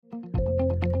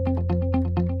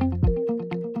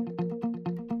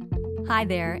Hi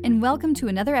there, and welcome to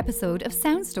another episode of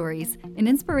Sound Stories, an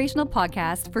inspirational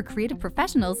podcast for creative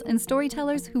professionals and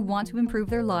storytellers who want to improve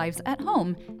their lives at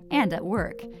home and at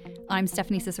work. I'm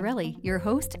Stephanie Cicerelli, your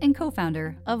host and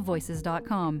co-founder of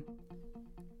Voices.com.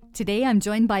 Today I'm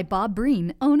joined by Bob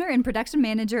Breen, owner and production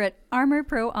manager at Armor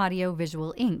Pro Audio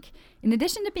Visual Inc. In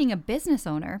addition to being a business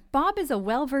owner, Bob is a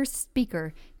well-versed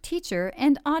speaker, teacher,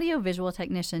 and audio-visual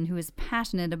technician who is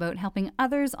passionate about helping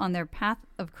others on their path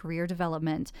of career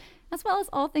development, as well as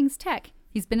all things tech.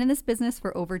 He's been in this business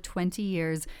for over 20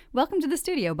 years. Welcome to the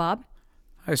studio, Bob.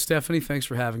 Hi, Stephanie. Thanks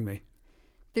for having me.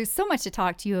 There's so much to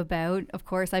talk to you about. Of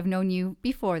course, I've known you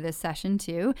before this session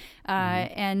too.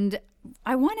 And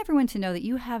I want everyone to know that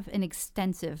you have an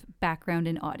extensive background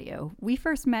in audio. We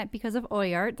first met because of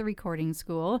OIART, the recording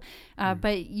school,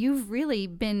 but you've really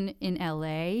been in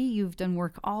LA. You've done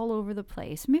work all over the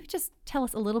place. Maybe just tell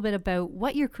us a little bit about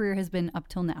what your career has been up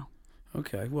till now.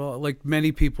 Okay. Well, like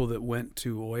many people that went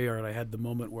to OIART, I had the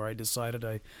moment where I decided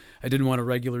I didn't want a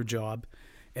regular job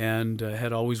and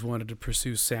had always wanted to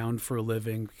pursue sound for a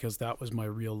living because that was my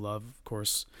real love, of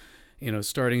course. You know,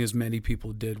 starting as many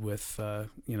people did with,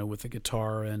 with a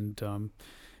guitar and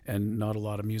not a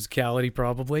lot of musicality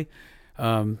probably.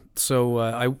 So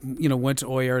I went to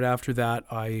OIART after that.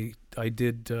 I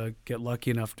did get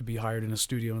lucky enough to be hired in a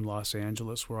studio in Los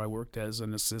Angeles where I worked as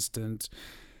an assistant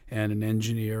and an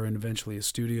engineer and eventually a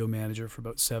studio manager for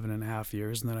about 7.5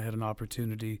 years. And then I had an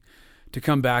opportunity to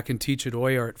come back and teach at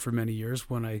OIART for many years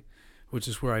which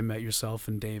is where I met yourself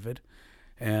and David,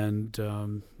 and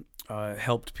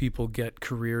helped people get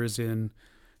careers in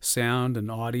sound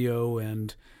and audio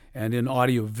and in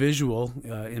audio visual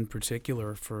in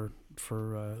particular for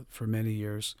many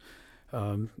years.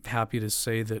 Happy to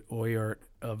say that OIART,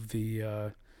 of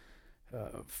the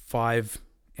 5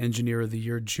 Engineer of the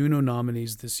Year Juno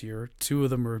nominees this year, 2 of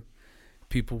them are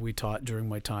people we taught during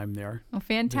my time there. Oh,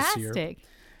 fantastic! This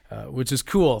year, which is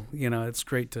cool. You know, it's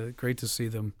great to see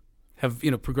them have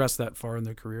progressed that far in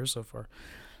their careers so far.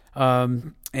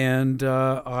 And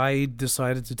I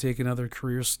decided to take another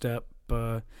career step.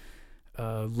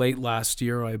 Late last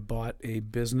year, I bought a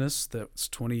business that's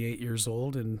 28 years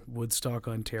old in Woodstock,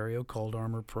 Ontario, called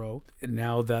Armor Pro. And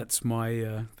now that's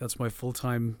my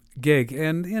full-time gig,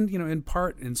 and in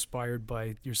part inspired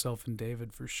by yourself and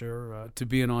David for sure, to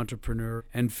be an entrepreneur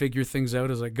and figure things out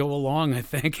as I go along, I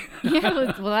think.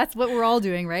 Yeah, well, that's what we're all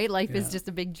doing, right? Life is just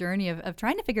a big journey of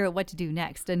trying to figure out what to do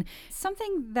next. And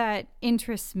something that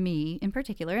interests me in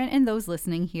particular, and those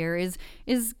listening here,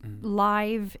 is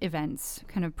live events,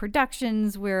 kind of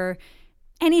productions where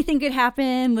anything could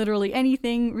happen, literally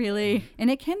anything, really. And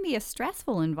it can be a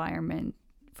stressful environment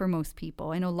for most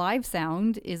people. I know live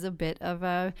sound is a bit of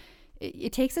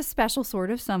it takes a special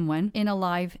sort of someone in a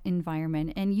live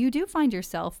environment. And you do find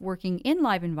yourself working in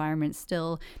live environments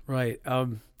still. Right.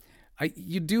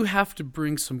 You do have to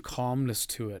bring some calmness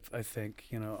to it, I think.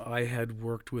 I had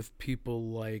worked with people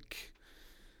like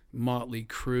Motley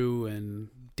Crue and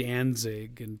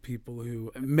Danzig and people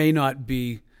who may not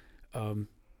be the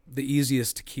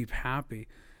easiest to keep happy.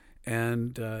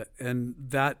 And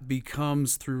that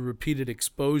becomes, through repeated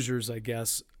exposures, I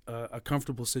guess, a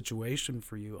comfortable situation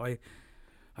for you. I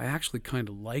actually kind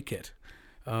of like it.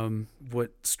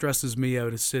 What stresses me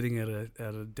out is sitting at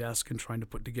a desk and trying to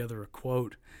put together a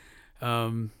quote,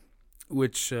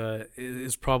 which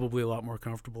is probably a lot more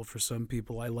comfortable for some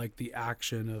people. I like the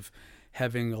action of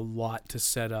having a lot to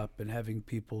set up and having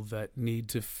people that need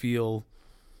to feel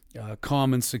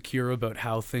calm and secure about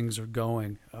how things are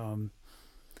going.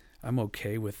 I'm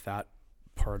okay with that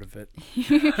part of it.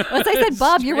 As I said,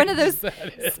 Bob, you're one of those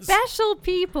special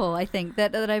people, I think,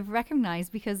 that I've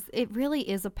recognized, because it really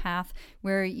is a path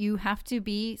where you have to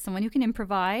be someone who can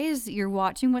improvise. You're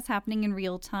watching what's happening in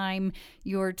real time.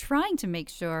 You're trying to make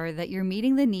sure that you're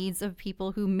meeting the needs of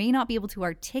people who may not be able to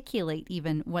articulate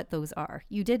even what those are.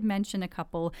 You did mention a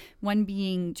couple, one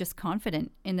being just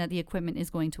confident in that the equipment is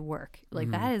going to work.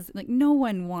 Like that is, like, no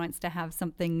one wants to have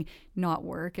something not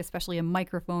work, especially a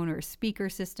microphone or a speaker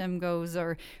system goes,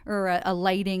 or a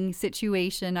lighting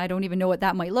situation. I don't even know what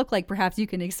that might look like. Perhaps you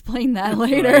can explain that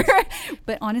later. Right.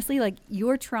 But honestly, like,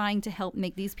 you're trying to help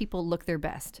make these people look their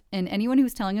best. And anyone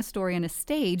who's telling a story on a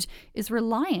stage is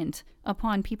reliant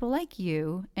upon people like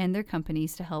you and their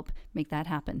companies to help make that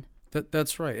happen.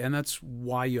 That's right. And that's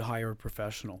why you hire a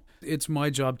professional. It's my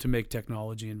job to make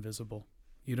technology invisible.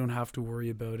 You don't have to worry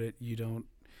about it. You don't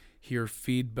hear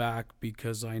feedback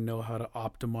because I know how to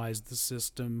optimize the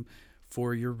system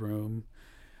for your room.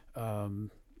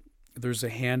 There's a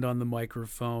hand on the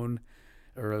microphone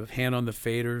or a hand on the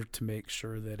fader to make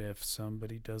sure that if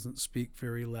somebody doesn't speak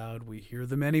very loud, we hear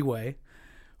them anyway,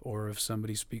 or if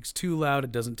somebody speaks too loud,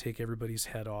 it doesn't take everybody's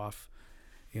head off.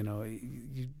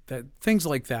 That things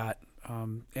like that,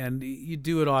 and you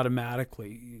do it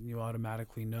automatically. You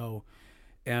automatically know.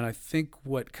 And I think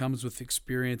what comes with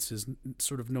experience is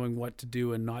sort of knowing what to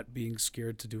do and not being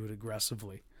scared to do it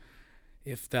aggressively.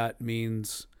 If that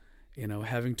means,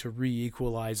 having to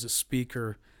re-equalize a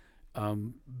speaker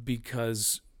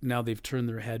because now they've turned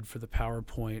their head for the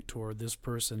PowerPoint, or this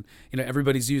person,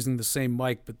 everybody's using the same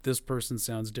mic, but this person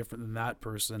sounds different than that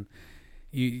person.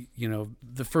 The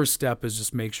first step is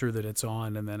just make sure that it's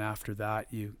on, and then after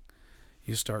that you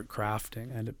start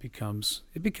crafting, and it becomes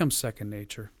second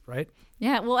nature, right?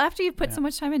 Yeah, well, after you've put so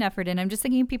much time and effort in, I'm just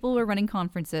thinking people who are running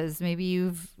conferences, maybe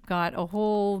you've got a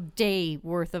whole day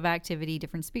worth of activity,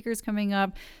 different speakers coming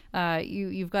up,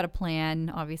 you've got a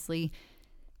plan, obviously.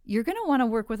 You're going to want to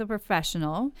work with a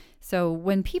professional. So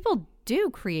when people do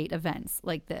create events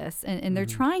like this, and they're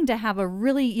trying to have a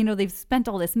really, they've spent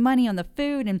all this money on the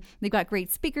food, and they've got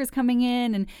great speakers coming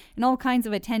in, and all kinds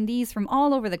of attendees from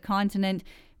all over the continent.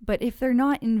 But if they're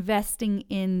not investing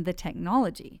in the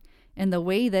technology and the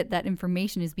way that that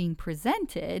information is being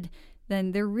presented,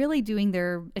 then they're really doing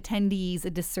their attendees a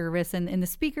disservice, and the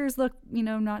speakers look,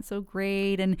 not so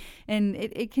great, and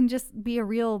it can just be a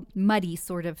real muddy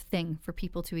sort of thing for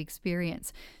people to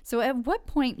experience. So at what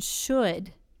point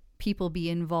should people be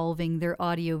involving their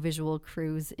audio-visual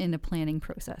crews in a planning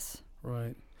process?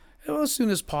 Right. Well, as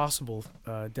soon as possible,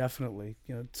 definitely,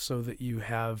 so that you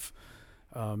have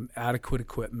adequate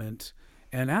equipment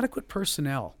and adequate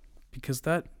personnel, because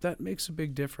that makes a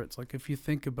big difference. Like if you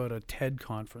think about a TED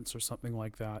conference or something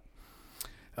like that,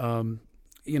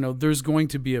 there's going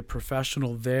to be a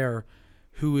professional there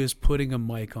who is putting a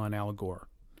mic on Al Gore.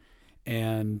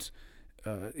 And,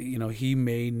 he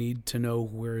may need to know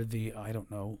where the,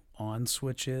 on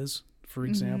switch is, for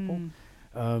example.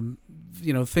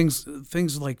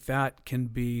 Things like that can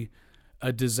be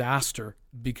a disaster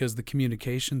because the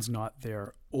communication's not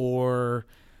there, or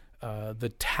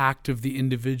the tact of the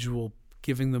individual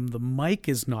giving them the mic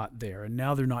is not there, and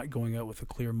now they're not going out with a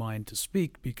clear mind to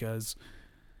speak because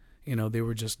they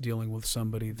were just dealing with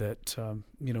somebody that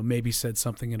maybe said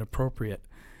something inappropriate.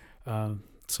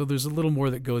 So there's a little more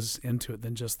that goes into it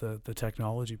than just the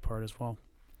technology part as well.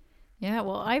 Yeah,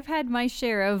 well, I've had my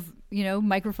share of,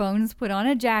 microphones put on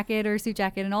a jacket or suit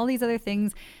jacket and all these other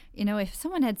things. If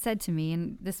someone had said to me,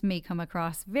 and this may come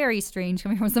across very strange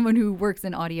coming from someone who works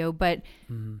in audio, but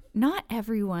not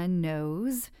everyone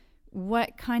knows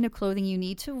what kind of clothing you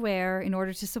need to wear in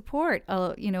order to support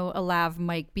a lav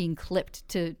mic being clipped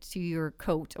to your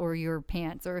coat or your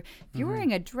pants. Or if you're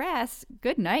wearing a dress,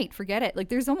 good night, forget it. Like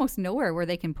there's almost nowhere where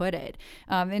they can put it.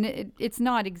 And it's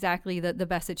not exactly the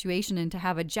best situation. And to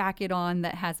have a jacket on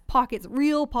that has pockets,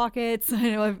 real pockets,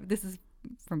 this is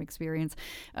from experience,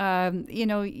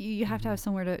 you have to have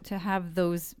somewhere to have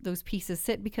those pieces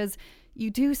sit, because you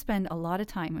do spend a lot of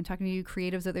time. I'm talking to you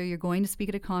creatives out there. You're going to speak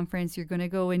at a conference. You're going to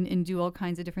go and do all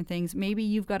kinds of different things. Maybe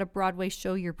you've got a Broadway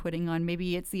show you're putting on.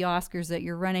 Maybe it's the Oscars that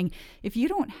you're running. If you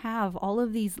don't have all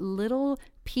of these little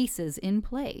pieces in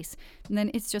place,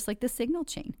 then it's just like the signal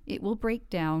chain. It will break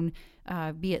down,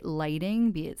 be it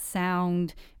lighting, be it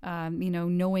sound,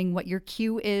 knowing what your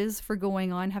cue is for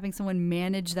going on, having someone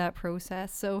manage that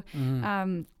process. So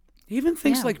even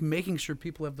things like making sure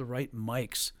people have the right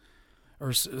mics,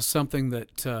 or something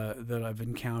that I've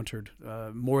encountered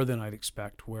more than I'd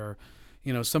expect, where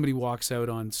somebody walks out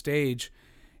on stage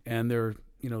and they're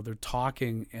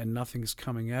talking and nothing's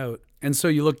coming out, and so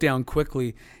you look down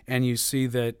quickly and you see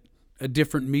that a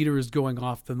different meter is going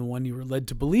off than the one you were led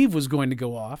to believe was going to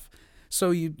go off. So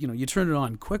you turn it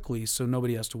on quickly so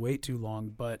nobody has to wait too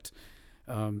long. But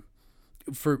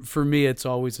for me, it's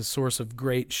always a source of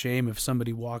great shame if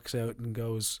somebody walks out and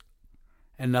goes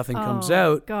and nothing comes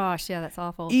out. Gosh, yeah, that's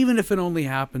awful. Even if it only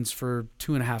happens for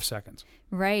 2.5 seconds.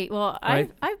 Right. Well,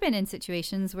 right? I've been in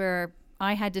situations where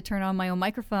I had to turn on my own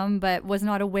microphone, but was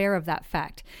not aware of that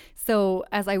fact. So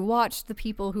as I watched the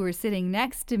people who were sitting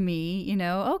next to me,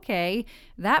 okay,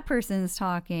 that person's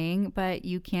talking, but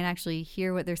you can't actually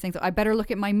hear what they're saying. So I better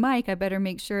look at my mic. I better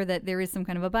make sure that there is some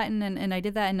kind of a button. And I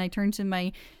did that. And I turned to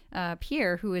my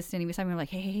peer who was standing beside me. I'm like,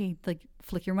 hey, like,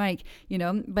 flick your mic,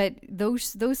 but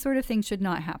those sort of things should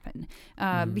not happen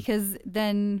because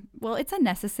then, well, it's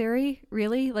unnecessary,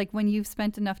 really. Like when you've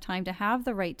spent enough time to have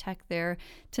the right tech there,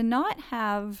 to not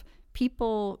have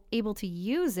people able to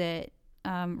use it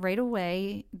right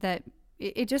away, that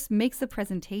it just makes the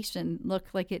presentation look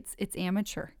like it's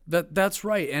amateur. That's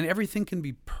right. And everything can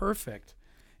be perfect,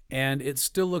 and it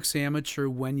still looks amateur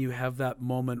when you have that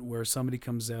moment where somebody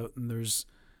comes out and there's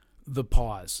the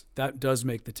pause. That does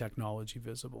make the technology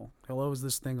visible. Hello, is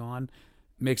this thing on?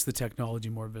 makes the technology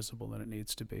more visible than it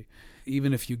needs to be.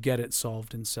 Even if you get it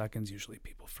solved in seconds, usually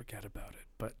people forget about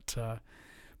it.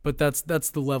 But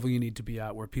that's the level you need to be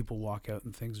at, where people walk out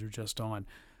and things are just on.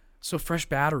 So fresh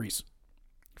batteries.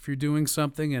 If you're doing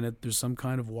something and there's some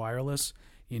kind of wireless,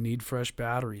 you need fresh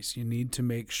batteries. You need to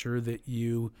make sure that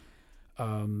you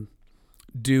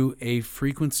do a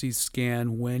frequency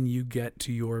scan when you get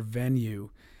to your venue.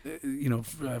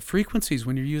 Frequencies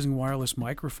when you're using wireless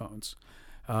microphones.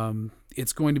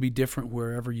 It's going to be different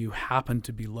wherever you happen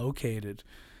to be located.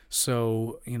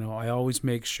 So, I always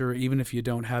make sure, even if you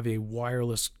don't have a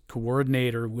wireless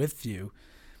coordinator with you,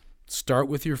 start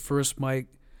with your first mic,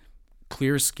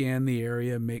 clear scan the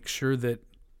area, make sure that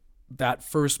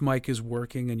first mic is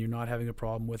working and you're not having a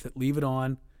problem with it. Leave it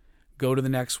on, go to the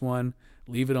next one,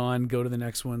 leave it on, go to the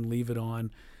next one, leave it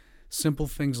on. Simple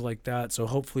things like that. So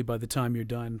hopefully by the time you're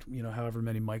done, however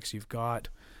many mics you've got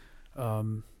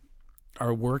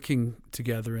are working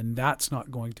together, and that's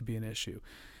not going to be an issue.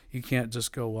 You can't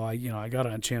just go, well, I got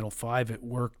it on channel 5. It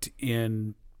worked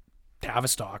in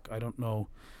Tavistock. I don't know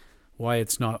why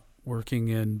it's not working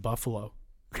in Buffalo.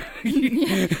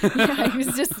 I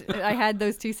had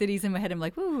those two cities in my head. I'm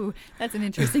like, ooh, that's an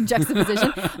interesting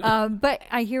juxtaposition. But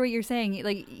I hear what you're saying.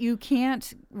 Like, you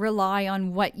can't rely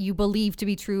on what you believe to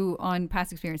be true on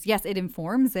past experience. Yes, it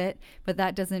informs it, but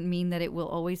that doesn't mean that it will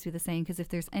always be the same. Because if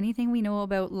there's anything we know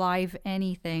about live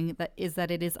anything,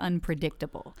 that it is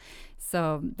unpredictable.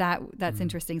 So that's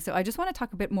interesting. So I just want to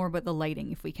talk a bit more about the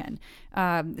lighting, if we can.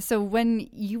 So when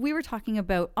we were talking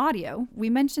about audio, we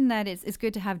mentioned that it's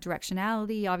good to have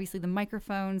directionality. Obviously, the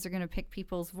microphones are going to pick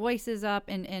people's voices up,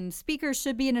 and speakers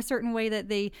should be in a certain way that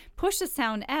they push the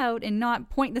sound out and not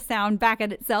point the sound back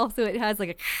at itself, so it has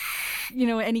like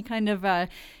any kind of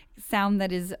sound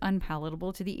that is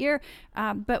unpalatable to the ear.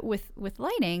 But with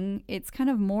lighting, it's kind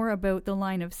of more about the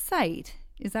line of sight.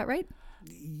 Is that right?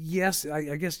 Yes,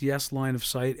 I guess yes, line of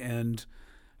sight, and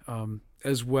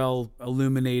as well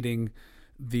illuminating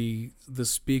the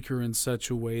speaker in such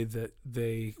a way that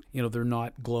they're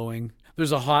not glowing.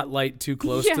 There's a hot light too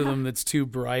close to them that's too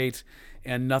bright,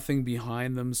 and nothing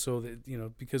behind them, so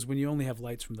that because when you only have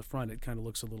lights from the front, it kind of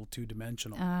looks a little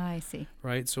two-dimensional. I see.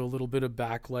 Right, so a little bit of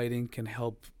backlighting can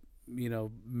help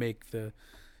make the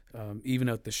even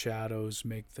out the shadows,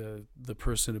 make the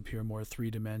person appear more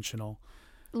three-dimensional.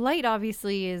 Light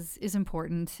obviously is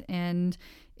important, and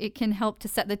it can help to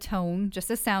set the tone,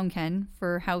 just as sound can,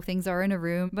 for how things are in a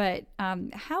room. But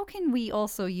how can we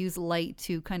also use light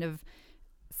to kind of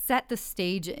set the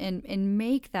stage and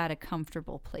make that a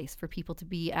comfortable place for people to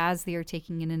be as they are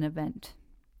taking in an event?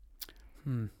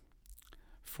 You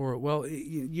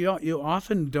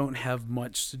often don't have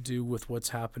much to do with what's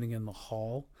happening in the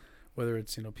hall, whether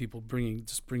it's people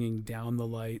bringing down the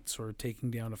lights or taking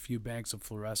down a few banks of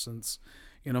fluorescents.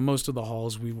 Most of the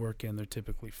halls we work in, they're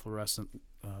typically fluorescent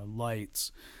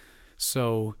lights.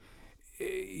 So,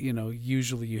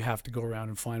 usually you have to go around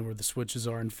and find where the switches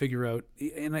are and figure out,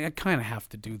 and I kind of have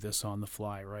to do this on the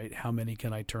fly, right? How many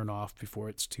can I turn off before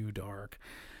it's too dark?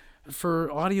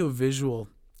 For audio-visual,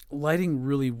 lighting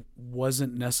really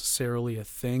wasn't necessarily a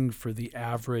thing for the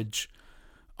average,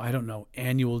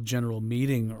 annual general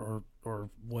meeting or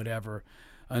whatever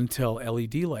until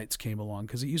LED lights came along.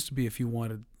 Because it used to be if you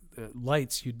wanted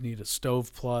lights, you'd need a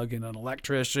stove plug and an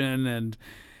electrician, and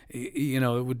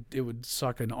it would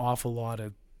suck an awful lot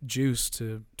of juice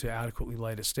to adequately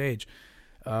light a stage.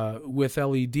 With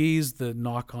LEDs, the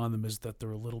knock on them is that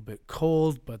they're a little bit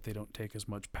cold, but they don't take as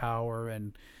much power.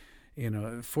 And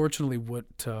fortunately,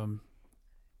 what's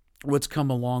come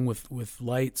along with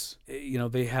lights,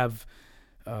 they have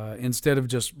instead of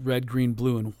just red, green,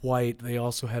 blue, and white, they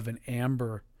also have an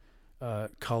amber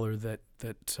color that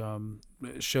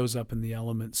shows up in the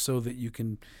elements, so that you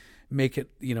can make it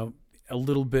a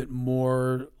little bit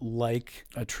more like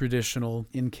a traditional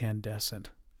incandescent.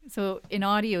 So in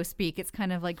audio speak, it's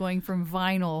kind of like going from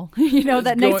vinyl,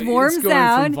 that nice warm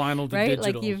sound, from vinyl to right?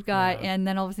 digital. Like you've got, and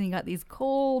then all of a sudden you got these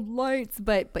cold lights,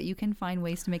 but you can find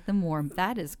ways to make them warm.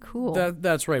 That is cool.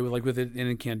 That's right. With an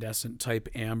incandescent type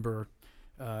amber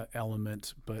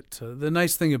element. But the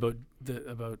nice thing about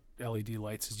LED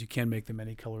lights is you can make them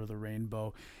any color of the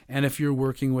rainbow. And if you're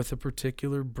working with a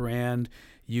particular brand,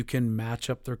 you can match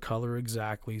up their color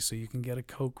exactly. So you can get a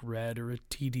Coke red or a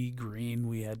TD green.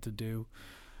 We had to do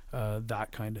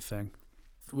that kind of thing.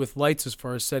 With lights, as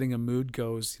far as setting a mood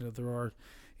goes, there are,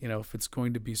 if it's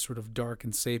going to be sort of dark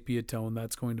and sepia tone,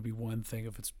 that's going to be one thing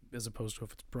as opposed to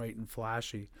if it's bright and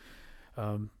flashy.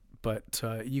 But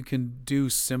you can do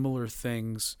similar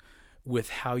things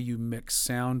with how you mix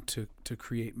sound to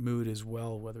create mood as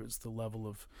well, whether it's the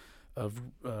level of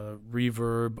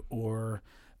reverb or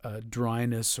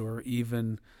dryness or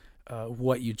even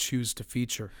what you choose to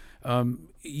feature.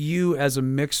 You as a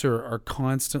mixer are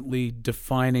constantly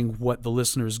defining what the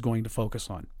listener is going to focus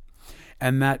on.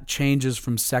 And that changes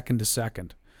from second to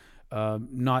second.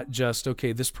 Not just,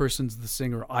 okay, this person's the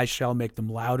singer, I shall make them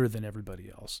louder than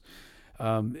everybody else.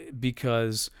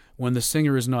 Because when the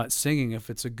singer is not singing,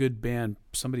 if it's a good band,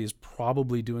 somebody is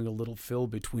probably doing a little fill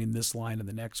between this line and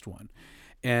the next one.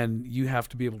 And you have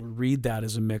to be able to read that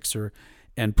as a mixer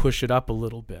and push it up a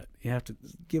little bit. You have to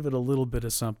give it a little bit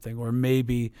of something. Or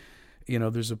maybe,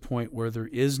 there's a point where there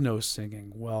is no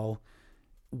singing. Well,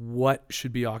 what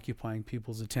should be occupying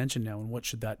people's attention now, and what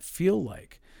should that feel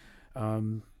like?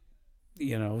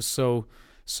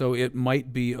 So it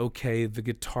might be, okay, the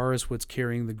guitar is what's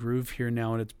carrying the groove here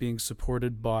now, and it's being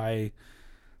supported by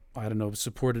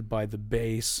the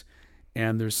bass,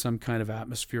 and there's some kind of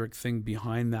atmospheric thing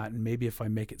behind that, and maybe if I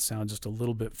make it sound just a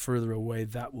little bit further away,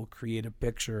 that will create a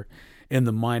picture in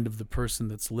the mind of the person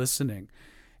that's listening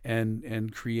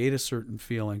and create a certain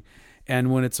feeling.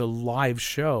 And when it's a live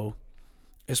show,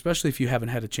 especially if you haven't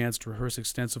had a chance to rehearse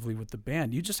extensively with the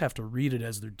band, you just have to read it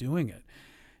as they're doing it.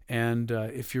 And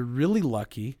if you're really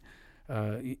lucky,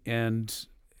 and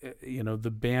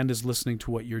the band is listening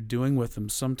to what you're doing with them,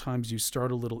 sometimes you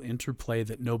start a little interplay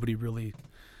that nobody really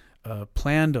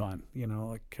planned on.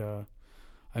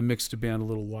 I mixed a band a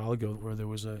little while ago where there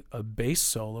was a bass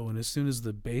solo, and as soon as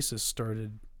the bassist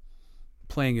started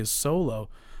playing his solo,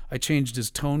 I changed his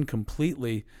tone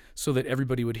completely so that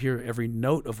everybody would hear every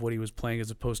note of what he was playing, as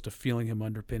opposed to feeling him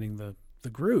underpinning the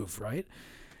groove, right?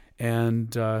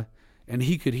 And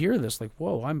he could hear this, like,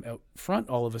 whoa, I'm out front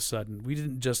all of a sudden. We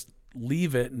didn't just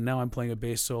leave it, and now I'm playing a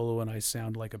bass solo and I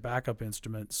sound like a backup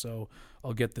instrument, so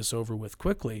I'll get this over with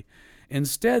quickly.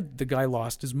 Instead, the guy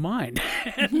lost his mind,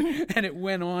 and it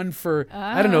went on for,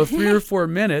 3 or 4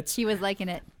 minutes. He was liking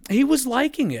it. He was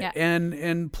liking it, yeah.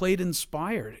 and played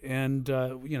inspired. And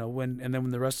then when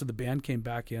the rest of the band came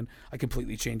back in, I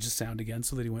completely changed the sound again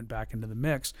so that he went back into the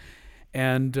mix.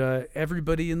 And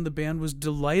everybody in the band was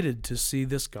delighted to see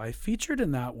this guy featured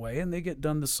in that way. And they get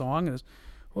done the song, and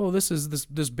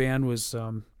this band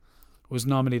was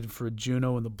nominated for a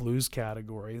Juno in the blues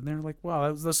category, and they're like,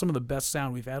 wow, that's some of the best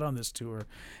sound we've had on this tour.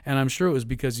 And I'm sure it was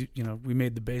because we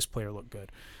made the bass player look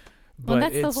good. Well,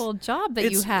 that's the whole job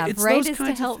that you have, right? Is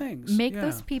to help make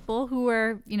those people who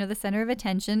are, the center of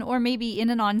attention, or maybe in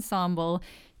an ensemble,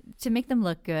 to make them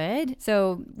look good.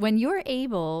 So when you're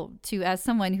able to, as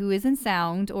someone who is in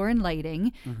sound or in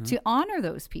lighting, to honor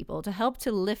those people, to help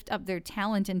to lift up their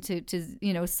talent and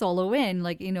to solo in,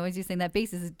 like, as you're saying, that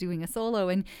bass is doing a solo,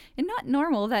 and not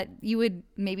normal that you would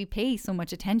maybe pay so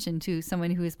much attention to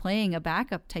someone who is playing a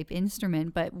backup type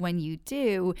instrument, but when you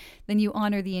do, then you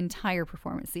honor the entire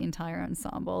performance, the entire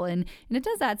ensemble, and it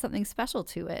does add something special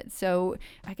to it. So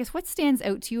I guess what stands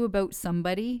out to you about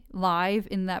somebody live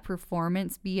in that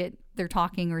performance, be it they're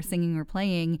talking or singing or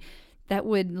playing, that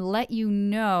would let you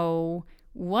know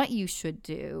what you should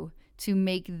do to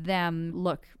make them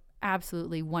look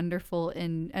absolutely wonderful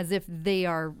and as if they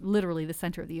are literally the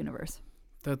center of the universe?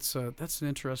 That's an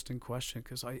interesting question,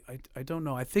 because I don't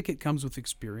know. I think it comes with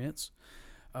experience.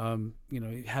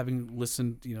 Having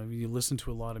listened, you listen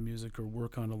to a lot of music or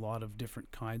work on a lot of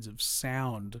different kinds of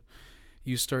sound,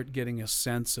 you start getting a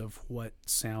sense of what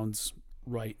sounds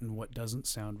right and what doesn't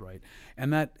sound right.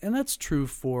 And that's true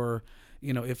for,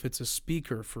 if it's a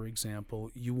speaker, for example,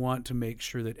 you want to make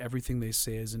sure that everything they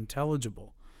say is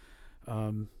intelligible.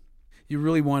 You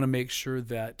really want to make sure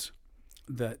that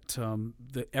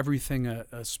everything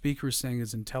a speaker is saying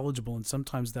is intelligible, and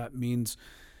sometimes that means,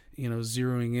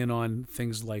 zeroing in on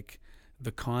things like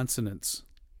the consonants,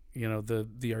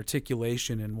 the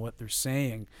articulation in what they're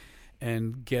saying,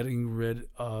 and getting rid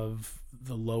of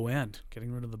the low end,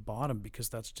 getting rid of the bottom, because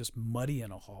that's just muddy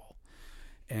in a hall.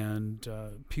 And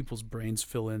people's brains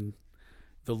fill in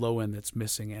the low end that's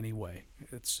missing anyway.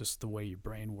 It's just the way your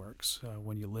brain works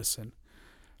when you listen.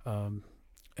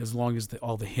 As long as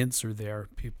all the hints are there,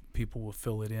 people will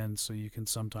fill it in, so you can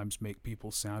sometimes make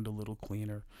people sound a little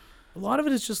cleaner. A lot of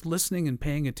it is just listening and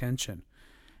paying attention,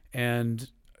 and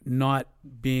not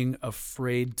being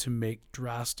afraid to make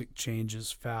drastic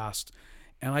changes fast.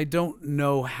 And I don't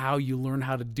know how you learn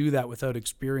how to do that without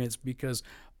experience, because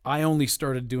I only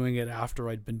started doing it after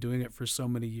I'd been doing it for so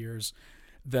many years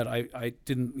that I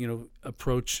didn't,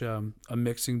 approach a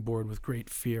mixing board with great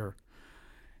fear.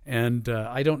 And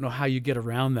I don't know how you get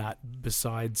around that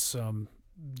besides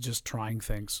just trying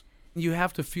things. You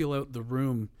have to feel out the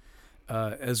room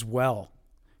as well.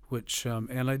 Which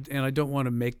and I don't want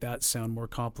to make that sound more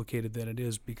complicated than it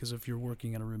is, because if you're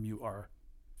working in a room, you are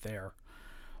there.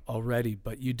 already,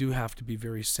 but you do have to be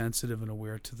very sensitive and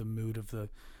aware to the mood of the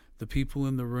people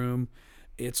in the room.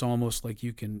 It's almost like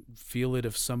you can feel it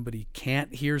if somebody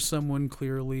can't hear someone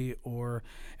clearly,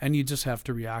 and you just have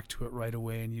to react to it right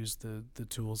away and use the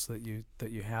tools that you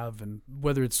have. And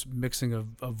whether it's mixing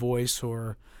a voice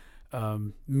or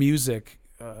music,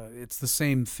 it's the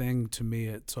same thing to me.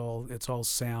 It's all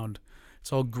sound.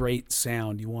 It's all great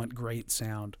sound. You want great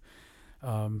sound,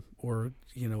 or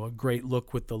a great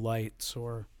look with the lights,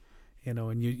 or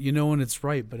and you know when it's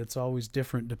right, but it's always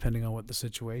different depending on what the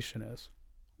situation is.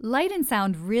 Light and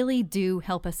sound really do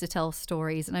help us to tell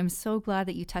stories, and I'm so glad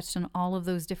that you touched on all of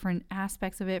those different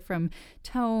aspects of it, from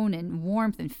tone and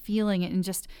warmth and feeling, and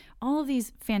just all of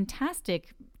these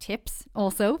fantastic tips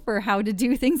also for how to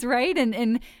do things right,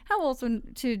 and how also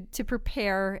to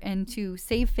prepare and to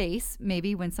save face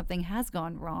maybe when something has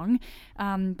gone wrong.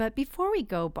 But before we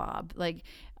go, Bob,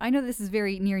 I know this is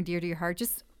very near and dear to your heart,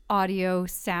 just audio,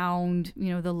 sound,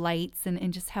 the lights,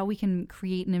 and just how we can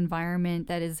create an environment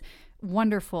that is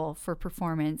wonderful for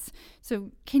performance.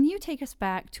 So can you take us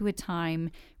back to a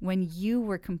time when you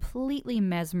were completely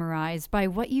mesmerized by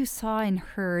what you saw and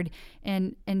heard,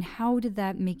 and how did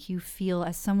that make you feel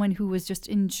as someone who was just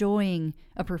enjoying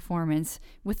a performance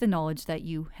with the knowledge that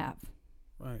you have?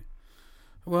 Right.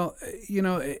 Well,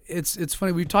 it's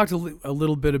funny. We talked a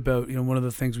little bit about, one of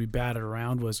the things we batted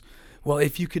around was, well,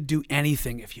 if you could do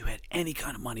anything, if you had any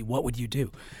kind of money, what would you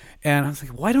do? And I was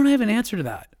like, why don't I have an answer to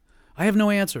that? I have no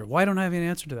answer. Why don't I have an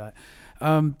answer to that?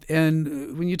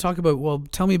 And when you talk about, well,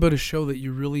 tell me about a show that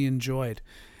you really enjoyed.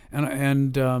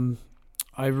 And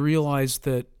I realized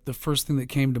that the first thing that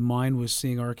came to mind was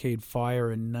seeing Arcade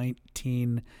Fire in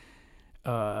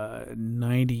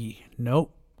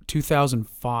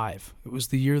 2005. It was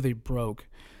the year they broke.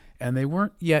 And they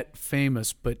weren't yet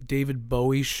famous, but David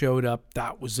Bowie showed up.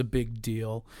 That was a big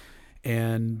deal.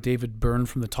 And David Byrne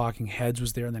from the Talking Heads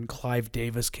was there, and then Clive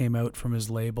Davis came out from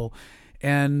his label.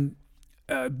 And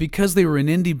because they were an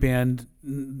indie band,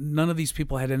 none of these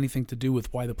people had anything to do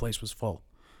with why the place was full.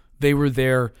 They were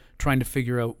there trying to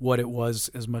figure out what it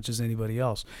was as much as anybody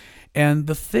else. And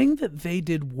the thing that they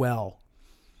did well,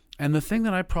 and the thing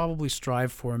that I probably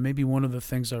strive for, and maybe one of the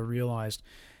things I realized,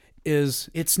 is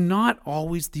it's not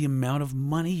always the amount of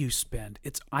money you spend.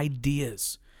 It's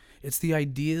ideas. It's the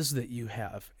ideas that you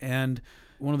have. And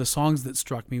one of the songs that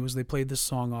struck me was they played this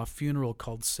song off Funeral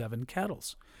called Seven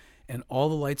Kettles. And all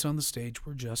the lights on the stage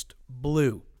were just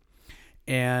blue.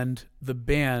 And the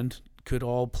band could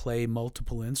all play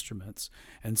multiple instruments.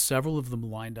 And several of them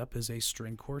lined up as a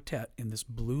string quartet in this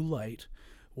blue light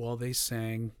while they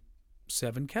sang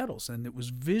Seven Kettles. And it was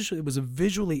a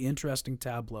visually interesting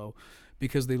tableau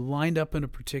because they lined up in a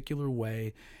particular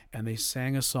way and they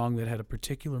sang a song that had a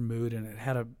particular mood and it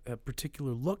had a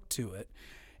particular look to it.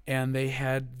 And they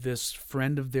had this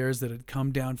friend of theirs that had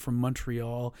come down from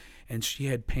Montreal, and she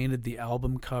had painted the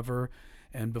album cover.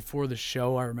 And before the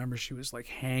show, I remember she was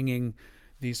hanging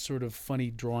these sort of funny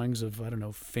drawings of,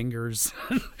 fingers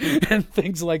and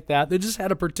things like that. They just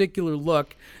had a particular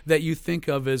look that you think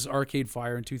of as Arcade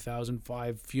Fire in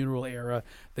 2005, Funeral era.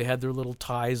 They had their little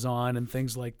ties on and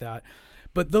things like that.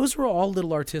 But those were all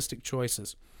little artistic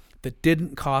choices that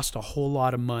didn't cost a whole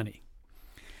lot of money.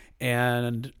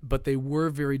 But they were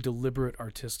very deliberate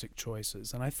artistic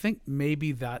choices. And I think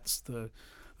maybe that's the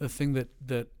thing that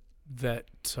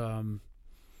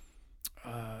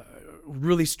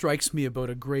really strikes me about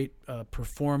a great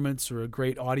performance or a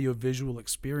great audiovisual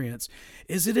experience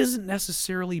is it isn't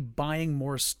necessarily buying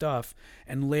more stuff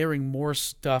and layering more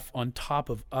stuff on top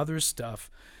of other stuff.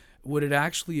 What it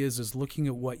actually is looking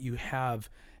at what you have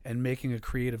and making a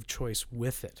creative choice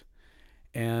with it.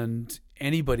 And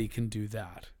anybody can do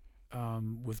that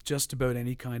with just about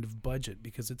any kind of budget,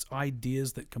 because it's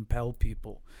ideas that compel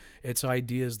people. It's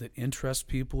ideas that interest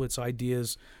people. It's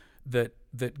ideas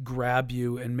that grab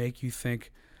you and make you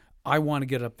think, I want to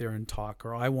get up there and talk,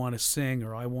 or I want to sing,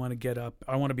 or I want to get up,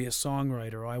 I want to be a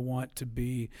songwriter, I want to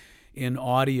be in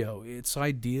audio. It's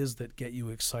ideas that get you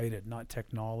excited, not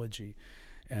technology,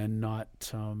 and not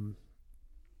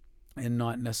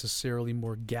necessarily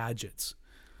more gadgets.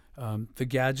 The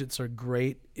gadgets are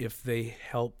great if they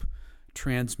help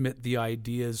transmit the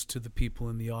ideas to the people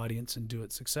in the audience and do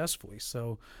it successfully.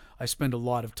 So I spend a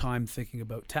lot of time thinking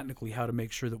about technically how to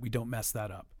make sure that we don't mess that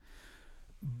up.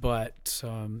 But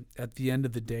at the end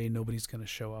of the day, nobody's going to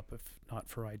show up if not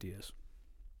for ideas.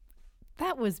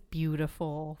 That was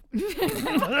beautiful.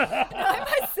 I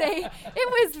must say, it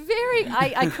was very,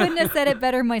 I couldn't have said it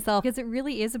better myself, because it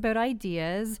really is about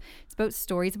ideas. It's about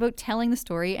stories, about telling the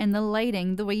story, and the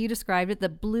lighting, the way you described it, the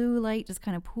blue light just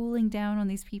kind of pooling down on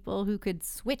these people who could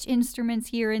switch instruments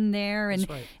here and there, and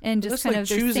right. and just That's kind like of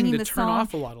they're choosing singing to the turn song.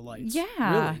 off a lot of lights.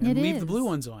 Yeah, really, and it leave is. the blue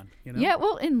ones on. You know? Yeah,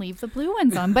 well, and leave the blue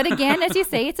ones on. But again, as you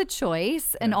say, it's a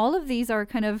choice, and all of these are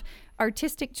kind of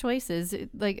artistic choices,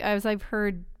 like as I've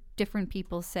heard different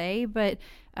people say, but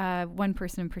one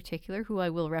person in particular who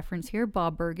I will reference here,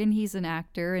 Bob Bergen, he's an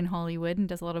actor in Hollywood and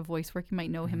does a lot of voice work. You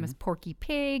might know him as Porky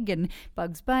Pig and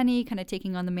Bugs Bunny, kind of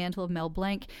taking on the mantle of Mel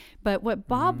Blanc. But what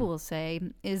Bob will say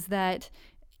is that,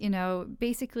 you know,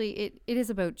 basically it is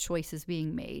about choices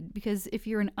being made, because if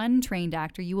you're an untrained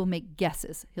actor, you will make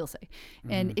guesses, he'll say.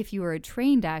 And if you are a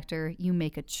trained actor, you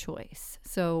make a choice.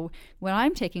 So what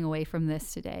I'm taking away from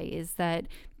this today is that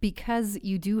because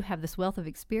you do have this wealth of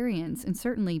experience, and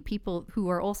certainly people who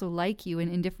are also like you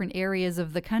in different areas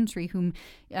of the country whom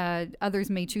others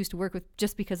may choose to work with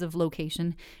just because of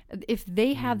location, if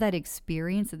they have that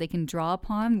experience that they can draw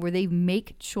upon where they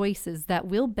make choices that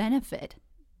will benefit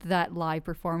that live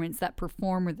performance, that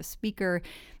performer, the speaker,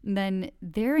 then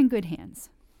they're in good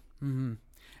hands. Mm-hmm.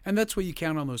 And that's what you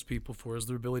count on those people for, is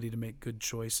their ability to make good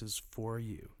choices for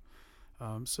you.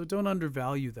 So don't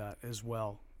undervalue that as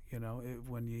well. You know,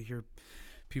 when you hear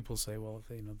people say, well,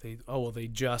 they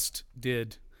just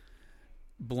did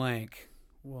blank.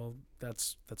 Well,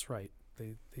 that's right.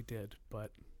 They did,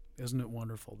 but isn't it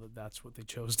wonderful that that's what they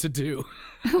chose to do?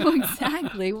 Oh,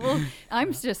 exactly. Well,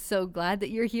 I'm just so glad that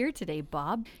you're here today,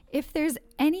 Bob. If there's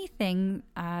anything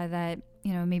that,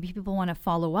 you know, maybe people want to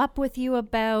follow up with you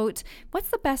about, what's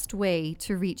the best way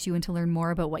to reach you and to learn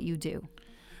more about what you do?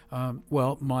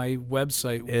 Well, my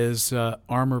website is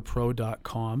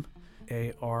armorpro.com,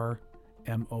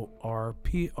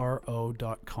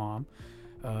 ARMORPRO.com.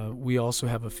 We also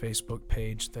have a Facebook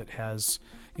page that has,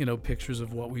 you know, pictures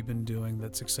of what we've been doing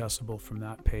that's accessible from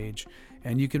that page.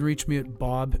 And you can reach me at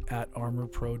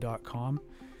bob@armorpro.com.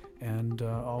 And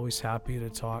always happy to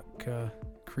talk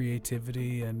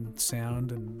creativity and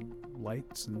sound and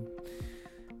lights and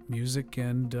music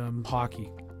and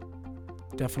hockey.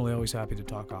 Definitely always happy to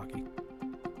talk hockey.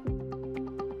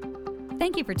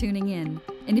 Thank you for tuning in.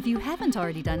 And if you haven't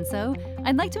already done so,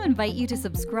 I'd like to invite you to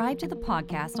subscribe to the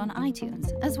podcast on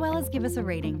iTunes, as well as give us a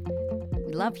rating.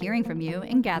 We love hearing from you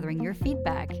and gathering your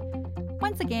feedback.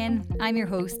 Once again, I'm your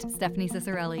host, Stephanie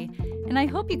Ciccarelli, and I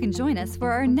hope you can join us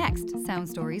for our next Sound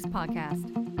Stories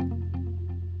podcast.